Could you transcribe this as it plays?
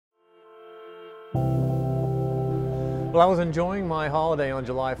Well, I was enjoying my holiday on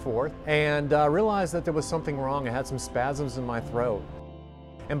July 4th and realized that there was something wrong. I had some spasms in my throat.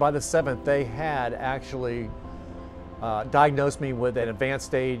 And by the 7th, they had actually diagnosed me with an advanced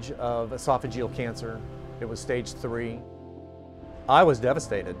stage of esophageal cancer. It was stage 3. I was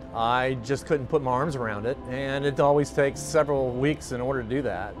devastated. I just couldn't put my arms around it, and it always takes several weeks in order to do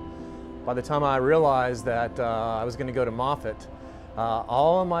that. By the time I realized that I was going to go to Moffitt,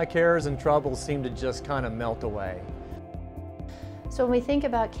 all of my cares and troubles seemed to just kind of melt away. So when we think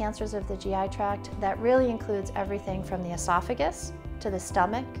about cancers of the GI tract, that really includes everything from the esophagus, to the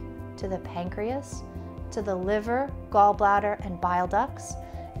stomach, to the pancreas, to the liver, gallbladder, and bile ducts,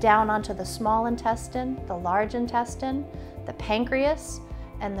 down onto the small intestine, the large intestine, the pancreas,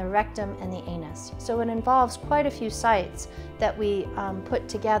 and the rectum and the anus. So it involves quite a few sites that we put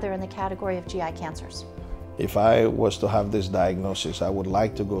together in the category of GI cancers. If I was to have this diagnosis, I would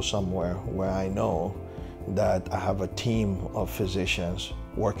like to go somewhere where I know that I have a team of physicians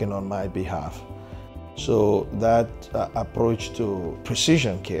working on my behalf. So that approach to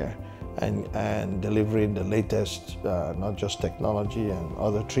precision care and delivering the latest, not just technology and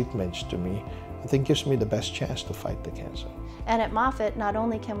other treatments to me, I think gives me the best chance to fight the cancer. And at Moffitt, not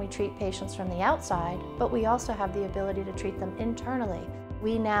only can we treat patients from the outside, but we also have the ability to treat them internally.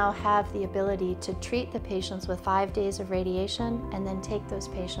 We now have the ability to treat the patients with 5 days of radiation and then take those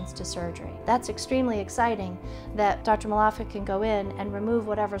patients to surgery. That's extremely exciting that Dr. Moffitt can go in and remove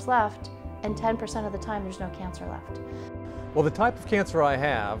whatever's left, and 10% of the time there's no cancer left. Well, the type of cancer I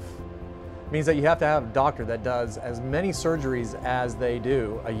have means that you have to have a doctor that does as many surgeries as they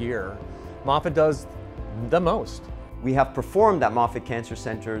do a year. Moffitt does the most. We have performed at Moffitt Cancer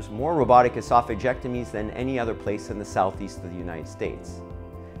Centers more robotic esophagectomies than any other place in the southeast of the United States.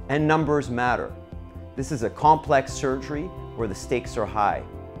 And numbers matter. This is a complex surgery where the stakes are high.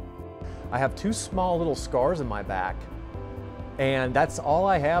 I have 2 small little scars in my back, and that's all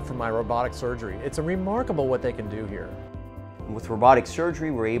I have from my robotic surgery. It's remarkable what they can do here. And with robotic surgery,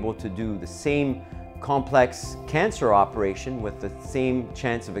 we're able to do the same complex cancer operation with the same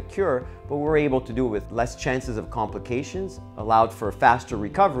chance of a cure, but we're able to do it with less chances of complications, allowed for a faster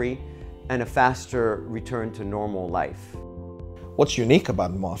recovery and a faster return to normal life. What's unique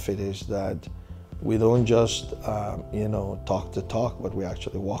about Moffitt is that we don't just, talk the talk, but we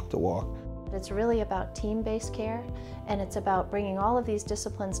actually walk the walk. It's really about team-based care, and it's about bringing all of these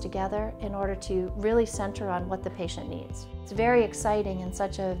disciplines together in order to really center on what the patient needs. It's very exciting in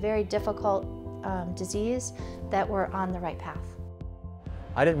such a very difficult disease that we're on the right path.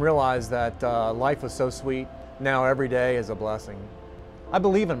 I didn't realize that life was so sweet. Now every day is a blessing. I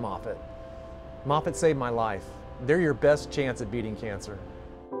believe in Moffitt. Moffitt saved my life. They're your best chance at beating cancer.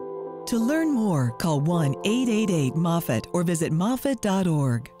 To learn more, call 1-888-MOFFIT or visit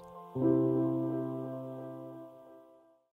moffitt.org.